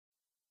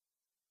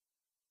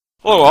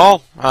Hello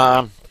all,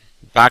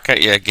 back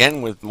at you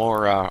again with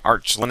more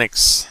Arch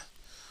Linux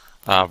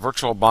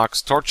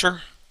VirtualBox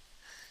torture.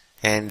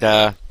 And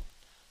a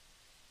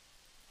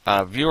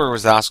viewer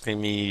was asking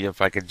me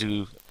if I could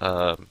do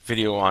a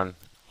video on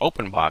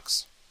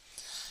Openbox.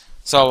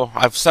 So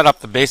I've set up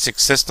the basic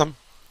system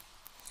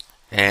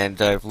and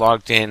I've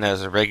logged in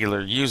as a regular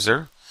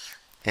user.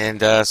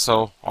 And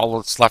so all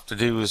that's left to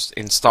do is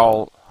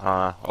install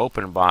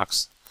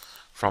Openbox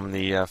from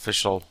the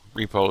official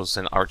repos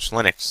in Arch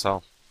Linux.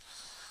 So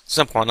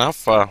simple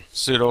enough,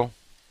 sudo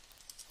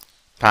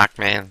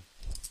pacman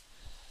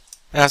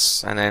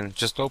s and then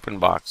just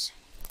Openbox.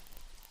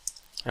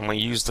 And we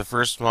use the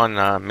first one,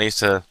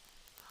 mesa-libgl,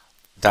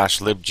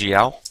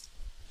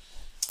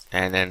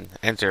 and then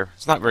enter.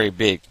 It's not very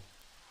big,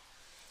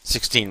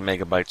 16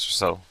 megabytes or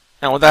so.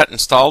 Now with that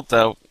installed,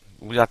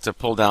 we got to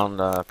pull down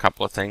a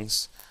couple of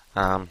things.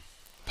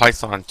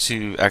 Python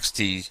 2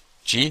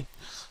 xtg,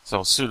 so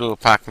sudo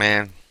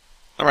pacman.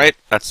 Alright,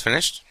 that's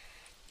finished.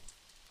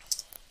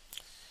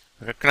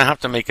 We're going to have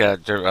to make a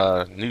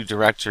new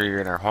directory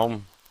in our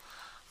home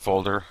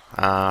folder.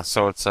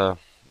 So it's a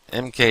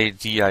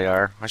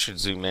mkdir. I should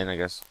zoom in, I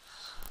guess.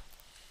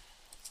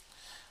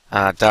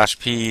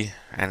 -p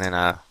and then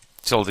a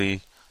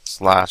tilde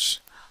slash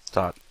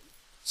dot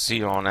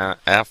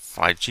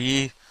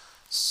config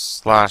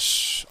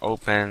slash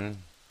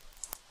open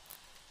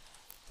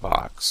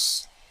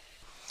box.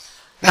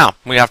 Now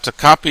we have to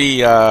copy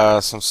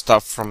some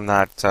stuff from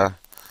that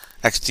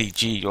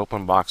xtg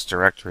Openbox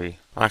directory.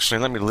 Actually,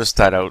 let me list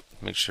that out,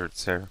 make sure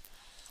it's there.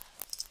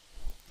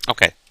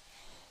 Okay.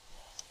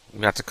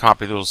 We have to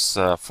copy those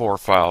 4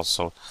 files.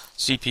 So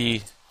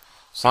cp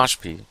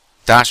 /p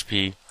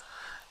 -p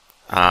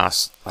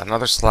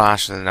another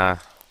slash and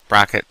a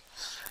bracket,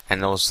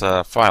 and those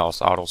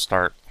files auto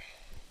start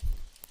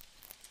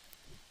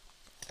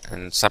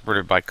and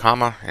separated by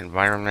comma,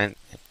 environment,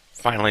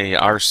 finally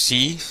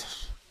rc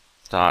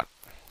dot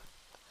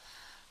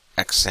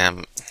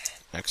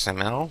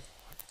xml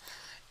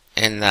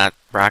in that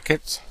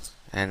bracket,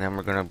 and then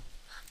we're going to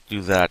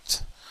do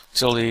that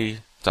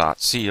tilde dot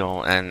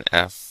config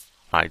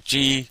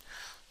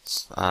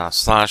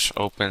slash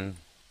open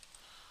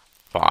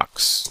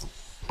box.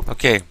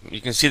 Okay,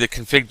 you can see the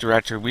config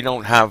directory. We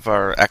don't have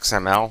our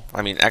XML,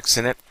 X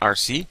in it,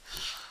 RC.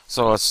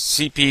 So it's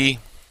cp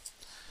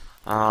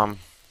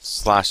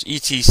slash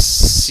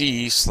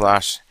etc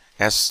slash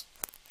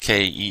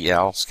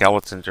skel,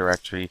 skeleton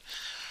directory,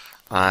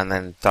 and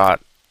then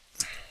dot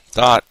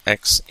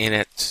x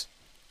init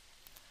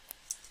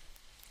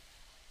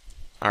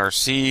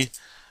rc,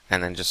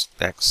 and then just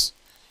x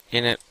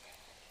init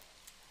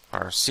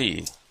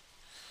rc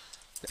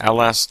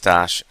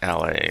ls-la.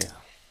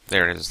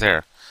 There it is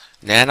there.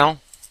 Nano.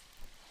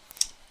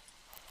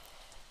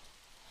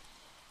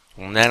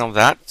 We'll nano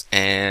that,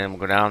 and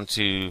we'll go down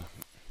to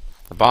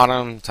the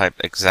bottom,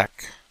 type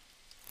exec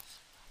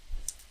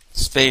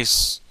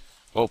space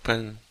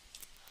open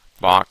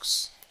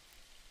box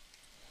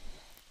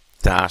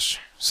dash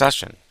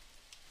session.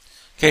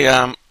 Okay,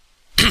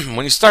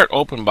 when you start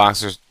Openbox,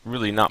 there's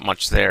really not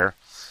much there.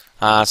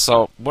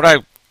 So what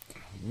I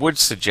would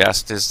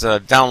suggest is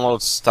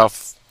download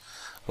stuff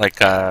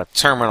like a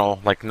terminal,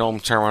 like GNOME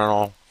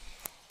terminal,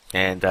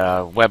 and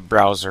web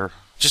browser,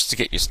 just to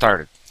get you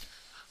started.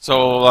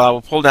 So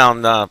we'll pull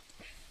down the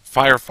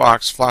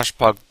Firefox Flash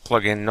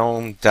plugin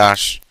GNOME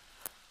dash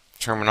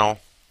terminal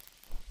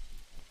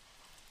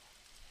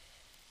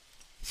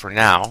for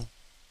now,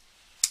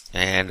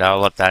 and I'll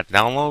let that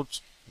download.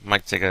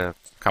 Might take a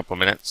couple of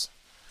minutes.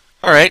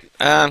 Alright,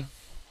 I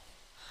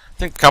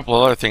think a couple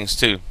of other things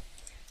too.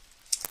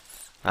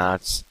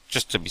 It's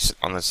just to be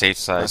on the safe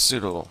side.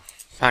 Sudo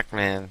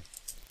pacman.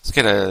 Let's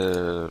get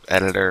a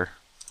editor,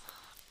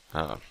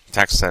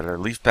 text editor,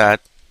 leafpad.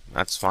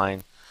 That's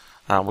fine.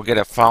 We'll get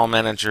a file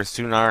manager,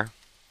 Thunar,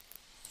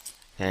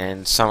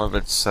 and some of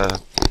its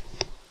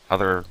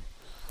other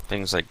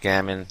things like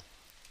Gammon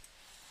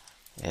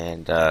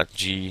and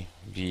GVSF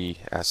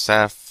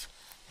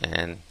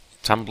and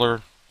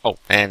Tumblr. Oh,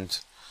 and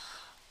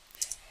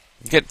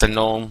get the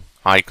GNOME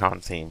icon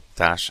theme,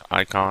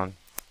 -icon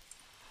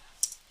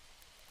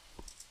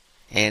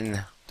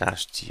n-theme.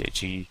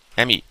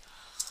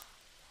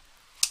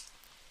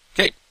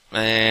 Okay,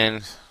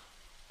 and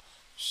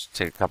just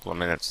take a couple of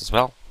minutes as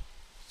well.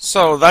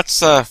 So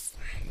that's a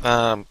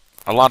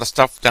lot of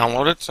stuff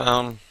downloaded.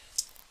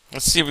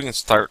 Let's see if we can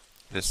start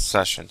this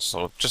session.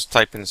 So just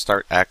type in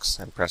start X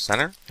and press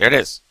enter. There it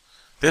is.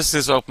 This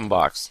is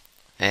Openbox,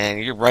 and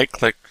you right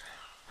click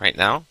right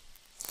now.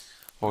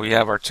 Well, we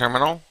have our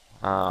terminal,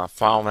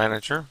 file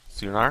manager,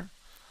 Thunar.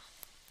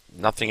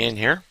 Nothing in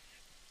here.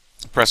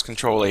 Press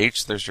Control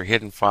H, there's your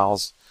hidden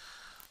files,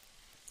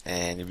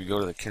 and if you go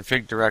to the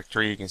config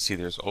directory, you can see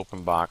there's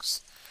Openbox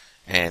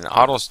and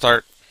auto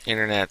start,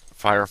 internet,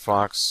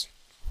 Firefox,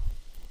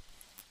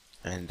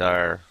 and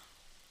our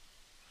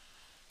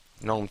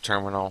GNOME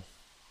terminal.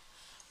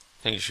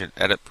 I think you should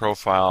edit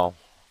profile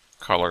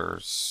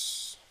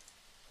colors.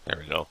 There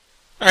we go.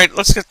 Alright,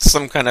 let's get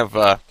some kind of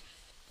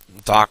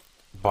doc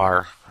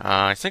bar.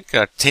 I think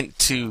tint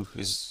 2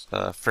 is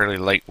fairly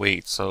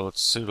lightweight, so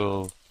it's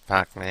sudo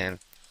pacman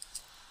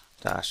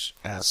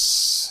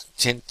 -s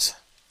tint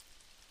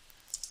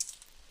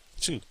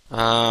 2.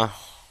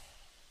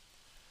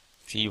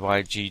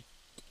 PYG.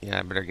 Yeah,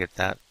 I better get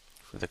that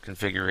for the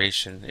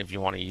configuration if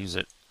you want to use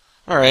it.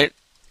 Alright.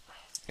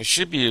 It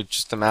should be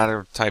just a matter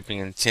of typing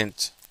in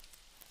tint.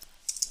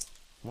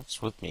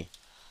 What's with me?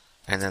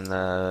 And then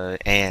the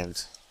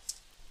and.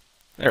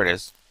 There it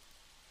is.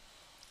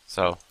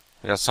 So,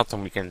 that's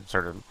something we can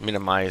sort of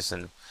minimize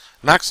and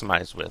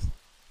maximize with.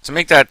 To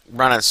make that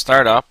run at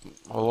startup,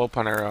 we'll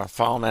open our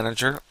file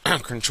manager,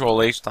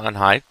 Control H to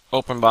unhide,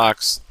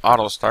 Openbox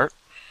auto start,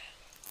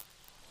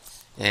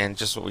 and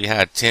just what we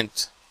had,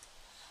 tint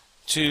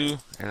 2,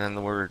 and then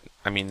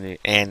the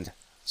and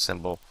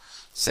symbol,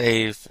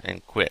 save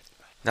and quit.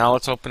 Now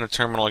let's open the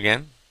terminal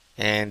again,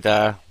 and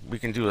we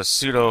can do a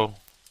sudo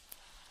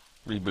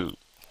reboot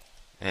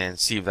and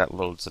see if that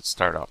loads at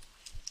startup.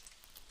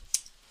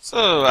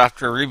 So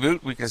after a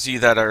reboot, we can see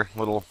that our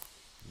little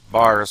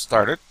bar has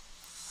started.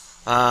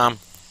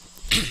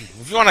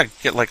 If you want to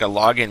get like a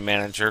login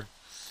manager,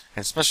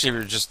 and especially if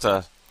you're just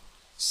a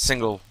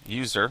single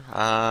user,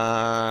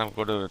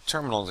 go to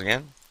terminals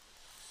again.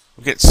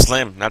 We'll get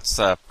Slim. That's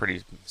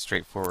pretty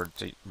straightforward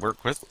to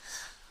work with.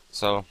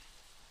 So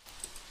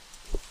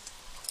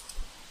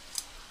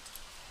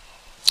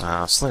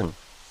Slim.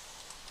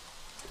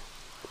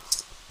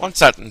 Once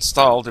that's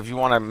installed, if you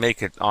want to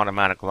make it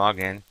automatic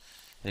login,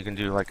 you can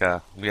do like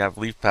we have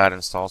LeafPad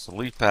installed, so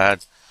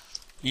LeafPad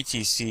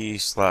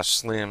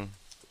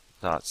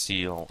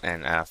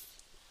etc/slim.conf.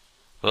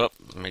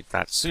 Make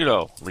that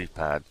sudo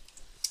LeafPad.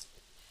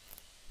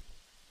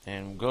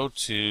 And go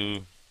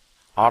to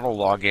auto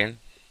login,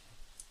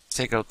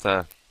 take out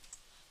the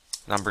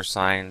number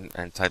sign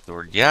and type the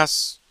word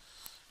yes,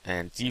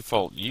 and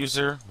default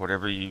user,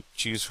 whatever you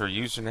choose for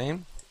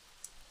username,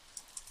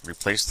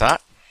 replace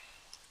that.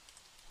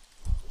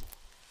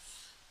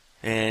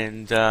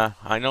 And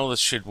I know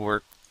this should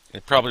work.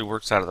 It probably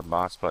works out of the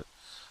box, but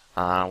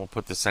we'll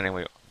put this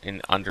anyway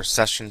in under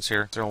sessions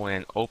here. Throw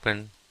in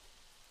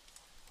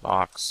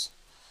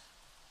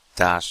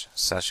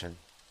Openbox-session,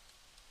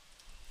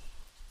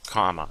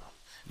 comma.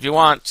 If you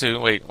want to,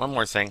 wait, one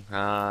more thing.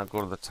 Go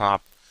to the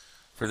top.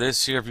 For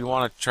this here, if you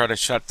want to try to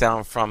shut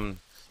down from,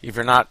 if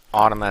you're not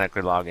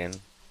automatically logged in,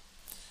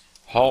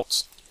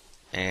 halt,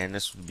 and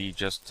this would be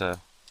just a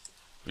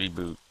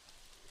reboot.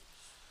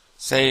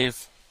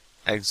 Save,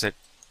 exit.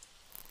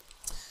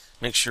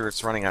 Make sure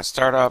it's running at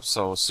startup,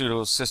 so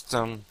sudo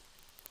system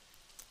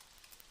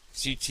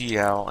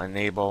ctl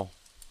enable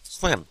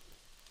slim.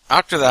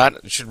 After that,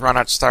 it should run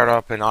at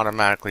startup and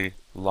automatically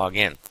log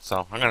in.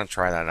 So I'm going to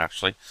try that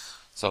actually.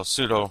 So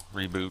sudo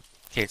reboot.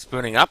 Okay, it's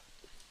booting up.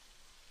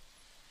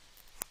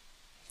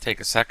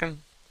 Take a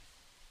second.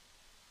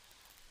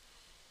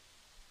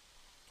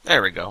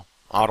 There we go.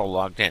 Auto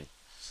logged in.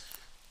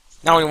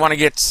 Now we want to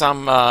get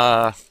some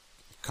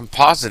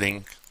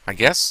compositing, I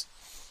guess.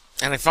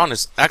 And I found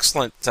this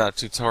excellent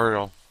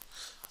tutorial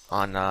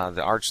on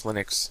the Arch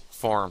Linux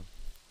forum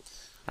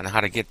on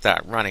how to get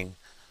that running.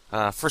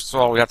 First of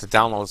all, we have to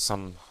download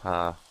some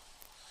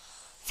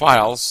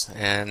files,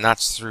 and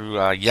that's through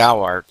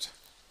YowArt.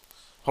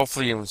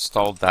 Hopefully you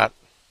installed that.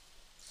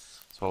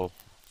 So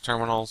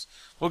terminals.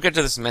 We'll get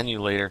to this menu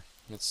later.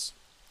 It's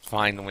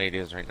fine the way it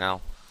is right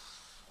now.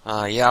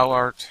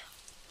 YowArt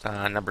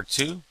number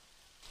 2.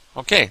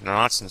 Okay,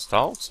 now that's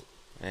installed,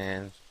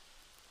 and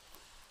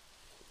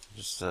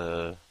just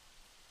delete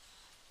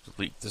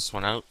this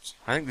one out.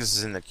 I think this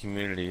is in the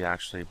community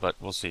actually, but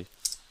we'll see.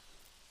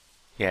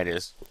 Yeah, it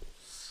is.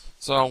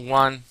 So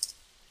 1,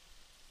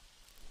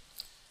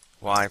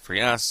 Y for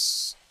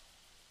yes,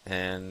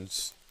 and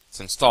it's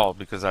installed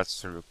because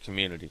that's through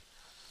community.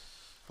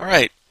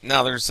 Alright,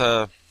 now there's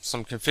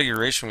some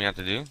configuration we have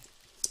to do.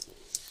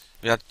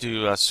 We have to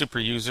do super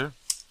user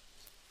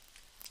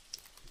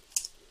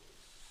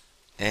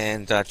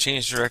and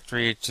change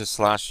directory to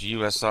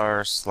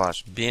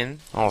 /usr/bin.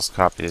 I'll just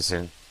copy this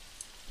in.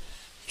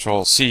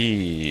 Control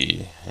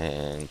C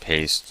and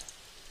paste.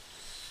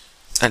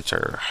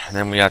 Enter. And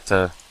then we have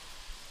to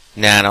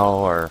nano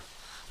or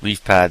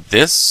LeafPad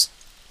this.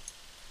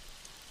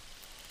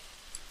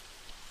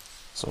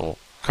 So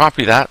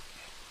copy that.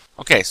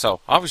 Okay,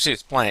 so obviously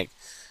it's blank,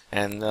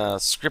 and the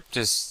script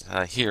is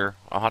here.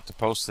 I'll have to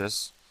post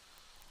this.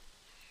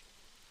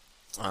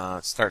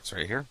 It starts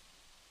right here.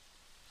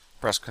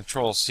 Press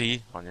Control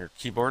C on your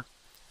keyboard.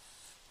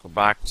 Go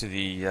back to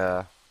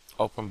the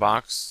open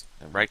box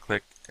and right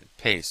click and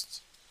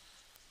paste.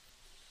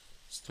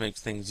 Just to make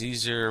things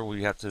easier,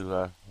 we have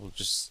to we'll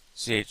just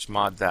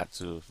chmod that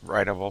to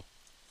writable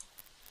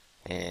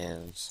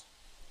and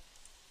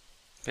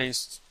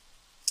paste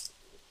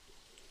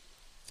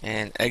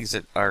and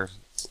exit our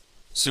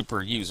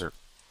super user.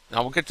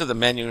 Now we'll get to the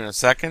menu in a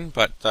second,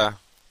 but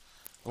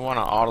we want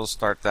to auto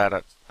start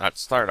that at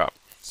startup.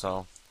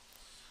 So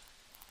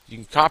you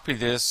can copy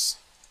this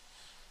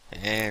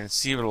and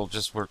see if it'll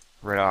just work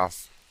right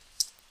off.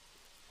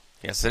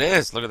 Yes, it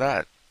is. Look at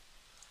that.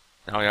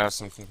 Now we have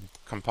some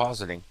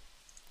compositing.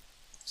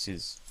 See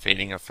these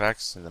fading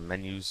effects and the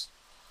menus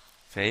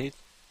fade.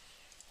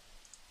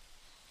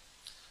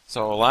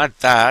 So we'll add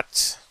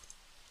that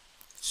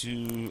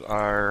to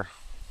our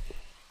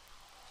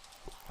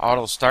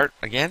auto start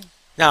again.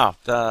 Now,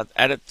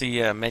 edit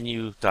the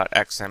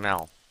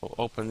menu.xml. We'll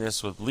open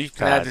this with leaf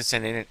pad. Add this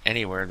in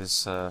anywhere.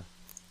 This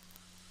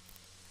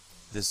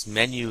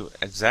menu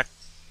exec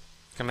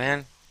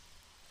command.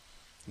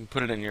 You can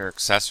put it in your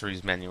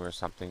accessories menu or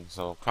something.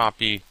 So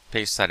copy,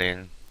 paste that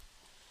in,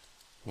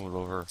 move it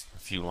over a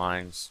few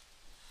lines,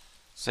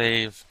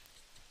 save,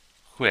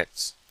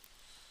 quit,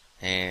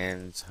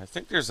 and I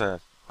think there's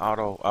a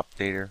auto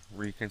updater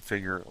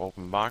reconfigure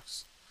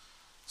Openbox.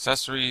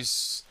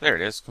 Accessories, there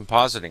it is,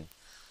 compositing.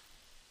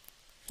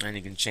 And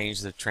you can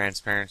change the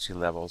transparency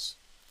levels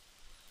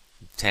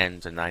from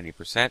 10 to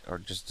 90% or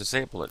just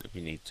disable it if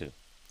you need to.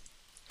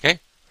 Okay,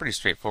 pretty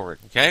straightforward.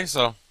 Okay,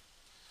 so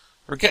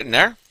we're getting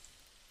there.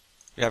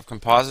 We have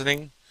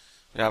compositing,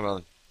 we have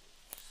a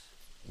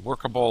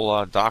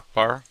workable dock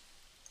bar,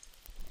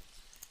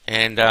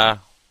 and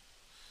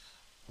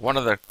one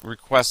of the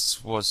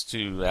requests was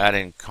to add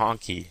in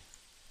conky,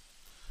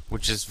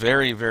 which is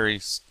very, very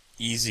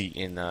easy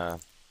in Arch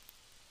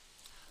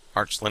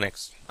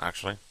Linux,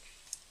 actually.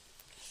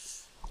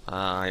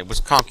 It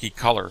was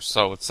conky-colors,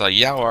 so it's a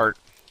YowArt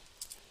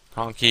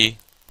conky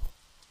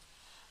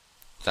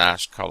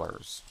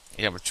 -colors.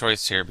 You have a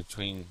choice here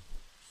between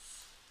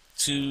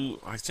two.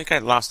 I think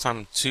last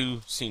time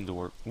two seemed to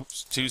work.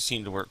 Oops, two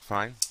seemed to work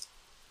fine.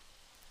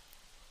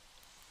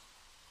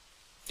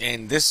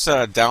 And this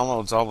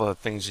downloads all the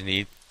things you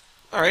need.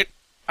 Alright,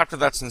 after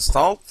that's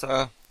installed,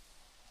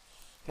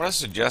 what I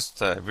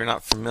suggest, if you're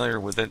not familiar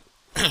with it,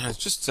 is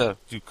just to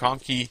do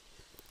conky-colors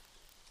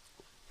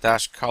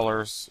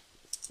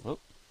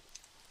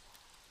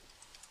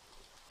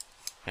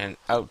and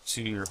out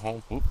to your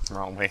home,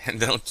 wrong way,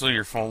 and out to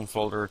your home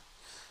folder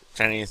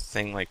to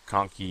anything like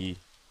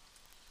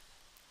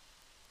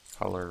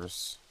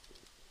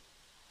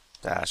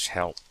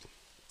conky-colors-help.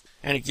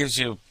 And it gives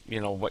you,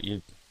 what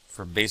you,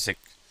 for basic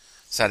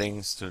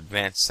settings to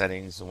advanced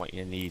settings and what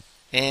you need.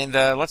 And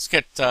let's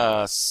get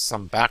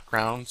some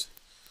background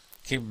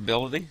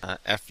capability.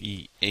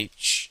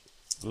 FEH.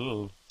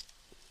 Ooh.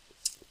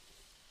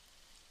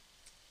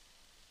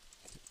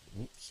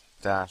 Oops.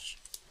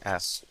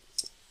 -S.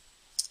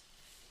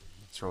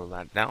 Throw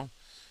that down.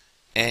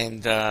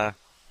 And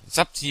it's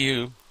up to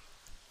you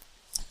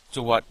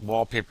to what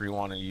wallpaper you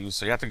want to use.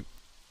 So you have to.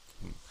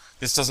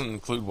 This doesn't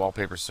include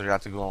wallpaper, so you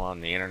have to go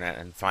on the internet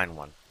and find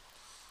one.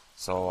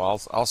 So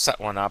I'll set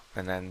one up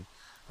and then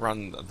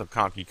run the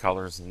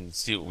conky-colors and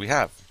see what we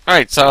have.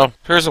 Alright, so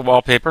here's a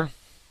wallpaper.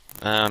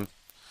 It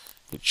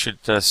should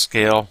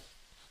scale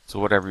to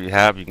whatever you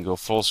have. You can go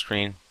full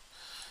screen.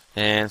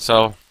 And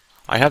so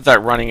I have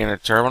that running in a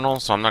terminal,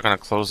 so I'm not going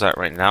to close that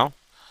right now.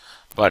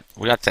 But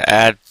we have to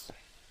add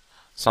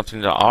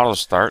something to auto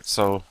start,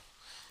 so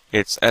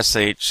it's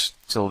sh/FEHBG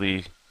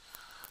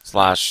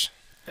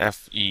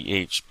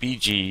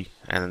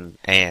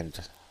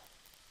and.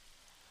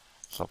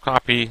 So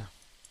copy,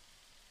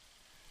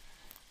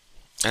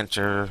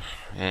 enter,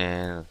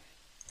 and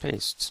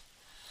paste.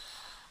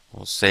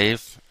 We'll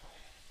save.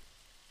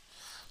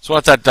 So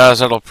what that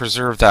does, it'll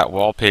preserve that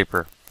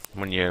wallpaper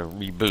when you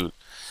reboot.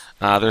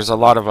 There's a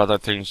lot of other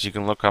things you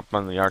can look up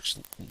on the Arch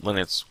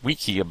Linux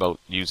wiki about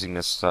using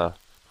this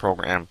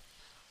program.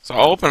 So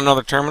I'll open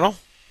another terminal,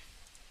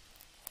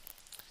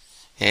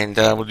 and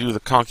we'll do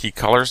the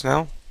conky-colors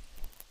now.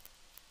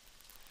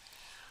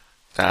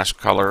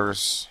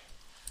 -colors,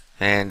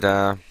 and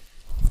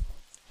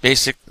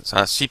basic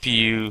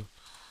CPU.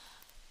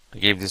 I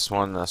gave this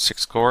one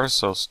 6 cores,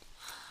 so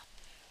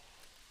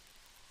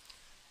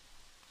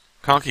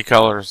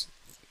conky-colors.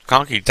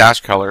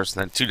 Conky-colors,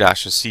 and then 2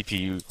 dashes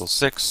CPU equals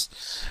 6,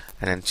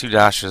 and then 2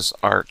 dashes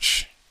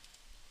Arch,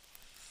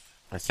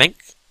 I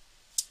think,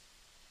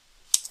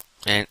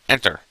 and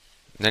enter.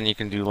 And then you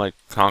can do like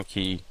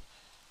conky-C,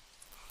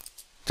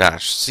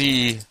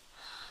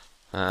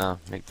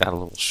 make that a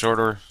little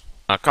shorter,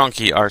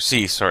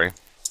 conky-RC, sorry.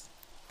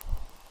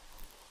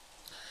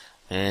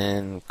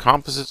 And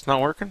composite's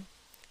not working?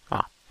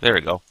 Ah, there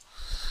we go.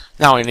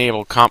 Now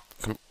enable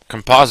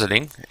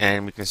compositing,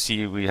 and we can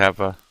see we have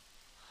a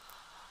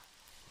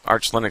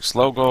Arch Linux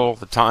logo,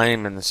 the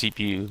time, and the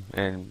CPU,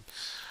 and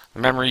the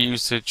memory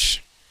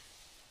usage,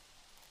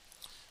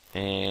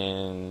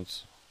 and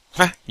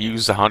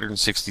used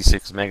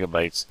 166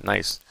 megabytes.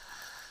 Nice.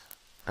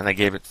 And I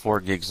gave it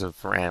 4 gigs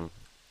of RAM.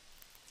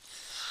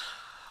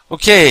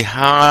 Okay,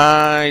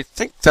 I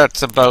think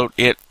that's about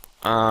it.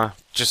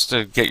 Just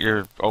to get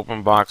your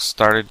Openbox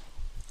started,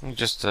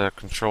 just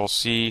Control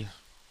C,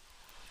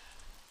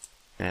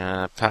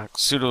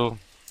 sudo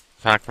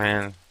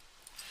pacman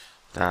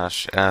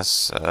 -s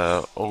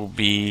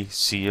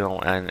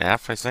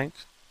obconf, I think.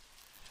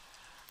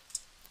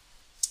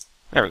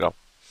 There we go.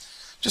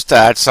 Just to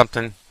add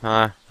something,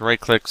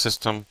 right-click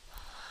System,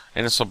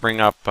 and this will bring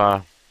up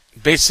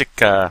basic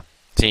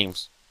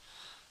themes.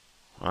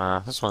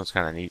 This one's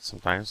kind of neat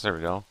sometimes. There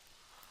we go.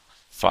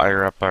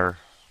 Fire up our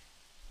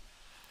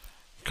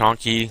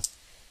conky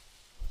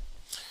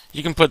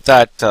You can put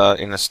that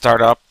in a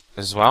startup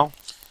as well.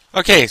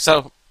 Okay,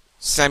 so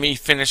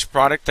semi-finished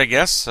product, I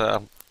guess.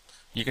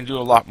 You can do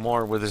a lot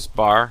more with this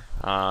bar.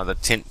 The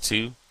tint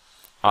too.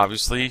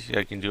 Obviously,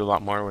 you can do a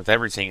lot more with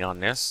everything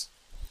on this.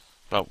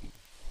 But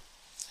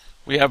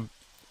we have,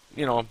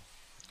 you know,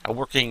 a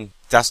working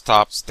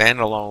desktop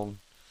standalone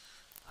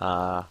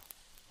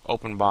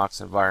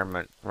Openbox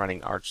environment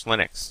running Arch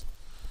Linux.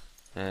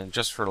 And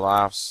just for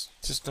laughs,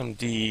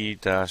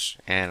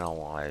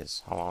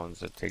 systemd-analyze. How long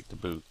does it take to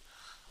boot?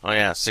 Oh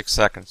yeah, 6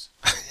 seconds.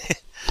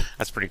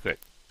 That's pretty quick.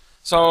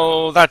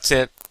 So that's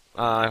it.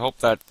 I hope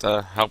that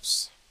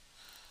helps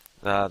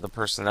the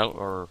person out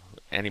or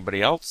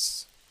anybody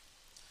else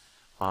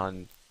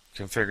on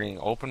configuring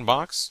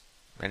Openbox.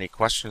 Any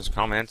questions,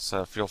 comments,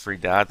 feel free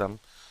to add them.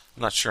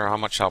 I'm not sure how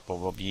much help it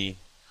will be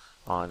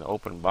on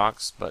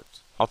Openbox, but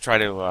I'll try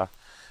to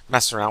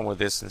mess around with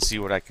this and see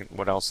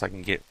what else I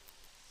can get.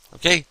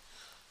 Okay.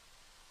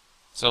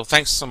 So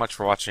thanks so much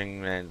for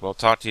watching, and we'll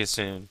talk to you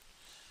soon.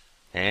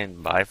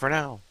 And bye for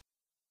now.